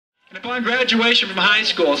And upon graduation from high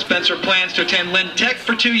school, Spencer plans to attend Lynn Tech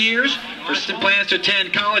for 2 years. Kristen plans to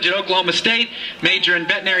attend college at Oklahoma State, major in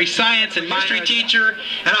veterinary science, and history teacher,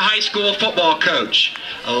 and a high school football coach.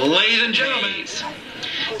 Ladies and gentlemen,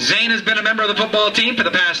 Zane has been a member of the football team for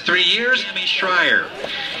the past 3 years. Amy Schreier.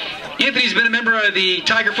 Anthony's been a member of the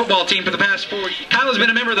Tiger football team for the past 4 years. Kyle has been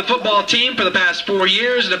a member of the football team for the past 4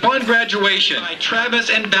 years. And upon graduation, Travis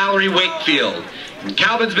and Valerie Wakefield. And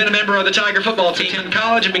Calvin's been a member of the Tiger football team in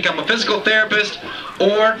college and become a physical therapist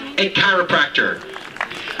or a chiropractor.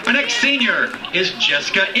 Our next senior is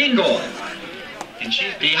Jessica Engel. And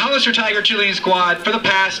she's the Hollister Tiger cheerleading squad for the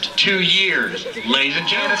past 2 years. Ladies and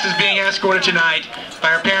gentlemen, Janice is being escorted tonight by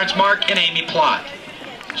her parents Mark and Amy Plott.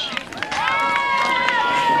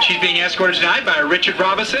 She's being escorted tonight by Richard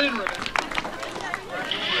Robinson.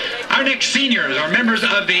 Our next seniors are members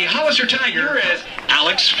of the Hollister Tiger as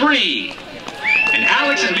Alex Free. And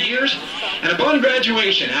Alex is years, and upon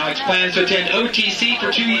graduation, Alex plans to attend OTC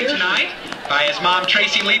for 2 years tonight by his mom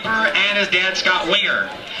Tracy Leeper and his dad Scott Winger.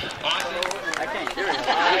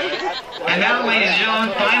 And now, ladies and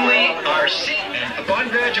gentlemen, finally, our senior. Upon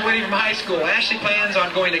graduating from high school, Ashley plans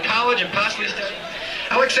on going to college and possibly studying.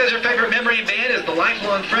 Alex says her favorite memory in band is the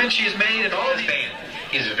lifelong friends she has made in all his band.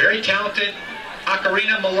 He's very talented,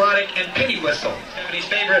 ocarina, melodic, and penny whistle. Stephanie's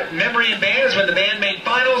favorite memory in band is when the band made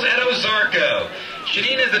finals at Ozarko.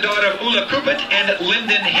 Shadina is the daughter of Ula Kupit and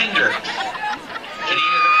Lyndon Hendricks.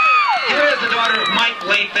 Kira is the daughter of Mike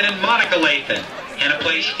Lathan and Monica Lathan,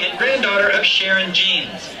 and granddaughter of Sharon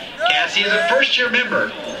Jeans. Cassie is a first-year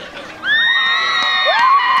member.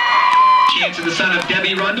 Chance is the son of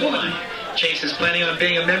Debbie Rundle. Chase is planning on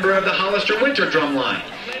being a member of the Hollister Winter Drum Line.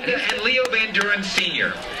 And Leo Van Duren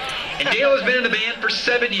Sr. And Dale has been in the band for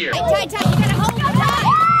 7 years.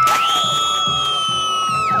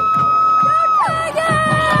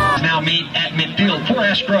 Now meet at midfield for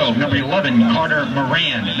Ash Grove, number 11, Carter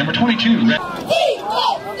Moran. Number 22,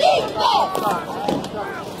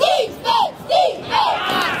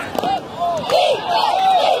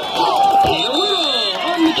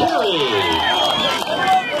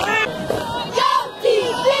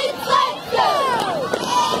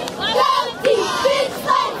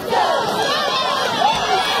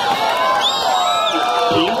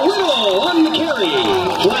 on the carry.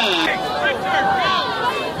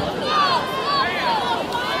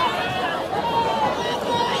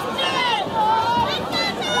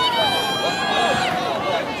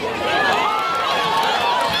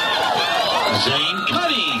 Zane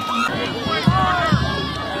Cutting.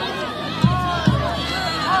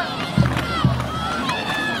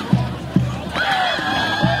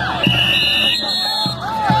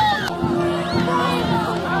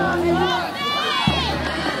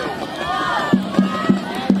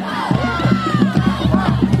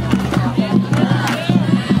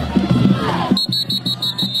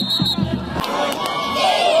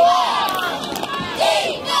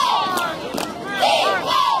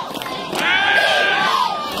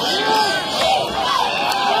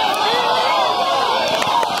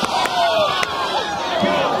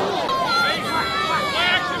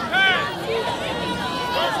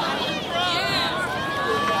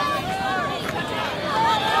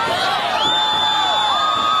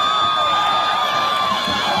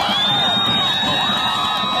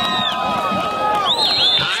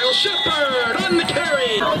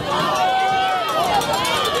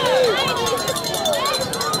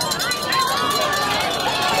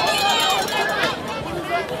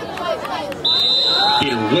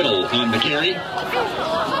 Whittle on the carry.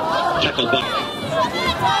 Tackled by.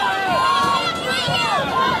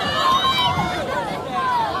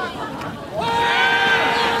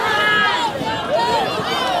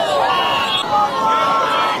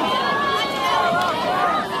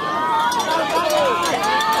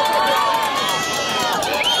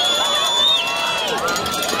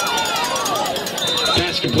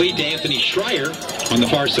 Pass complete to Anthony Schreier on the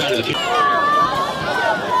far side of the field.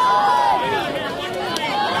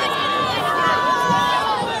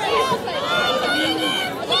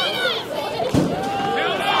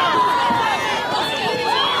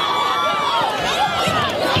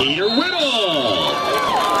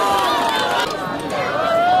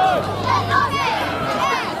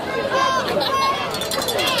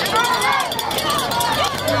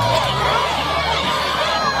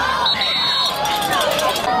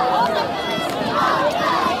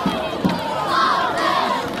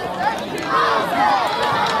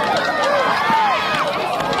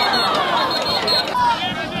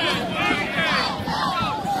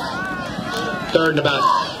 Third and about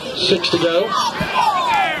 6 to go.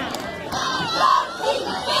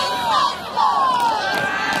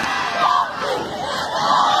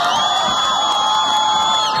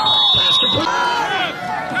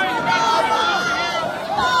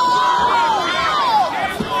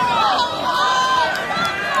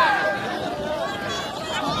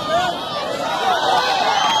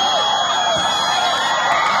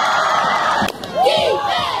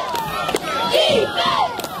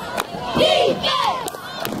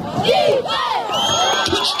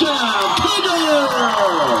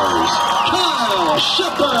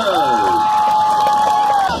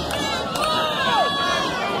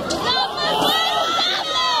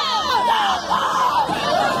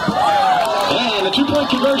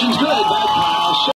 conversion's good.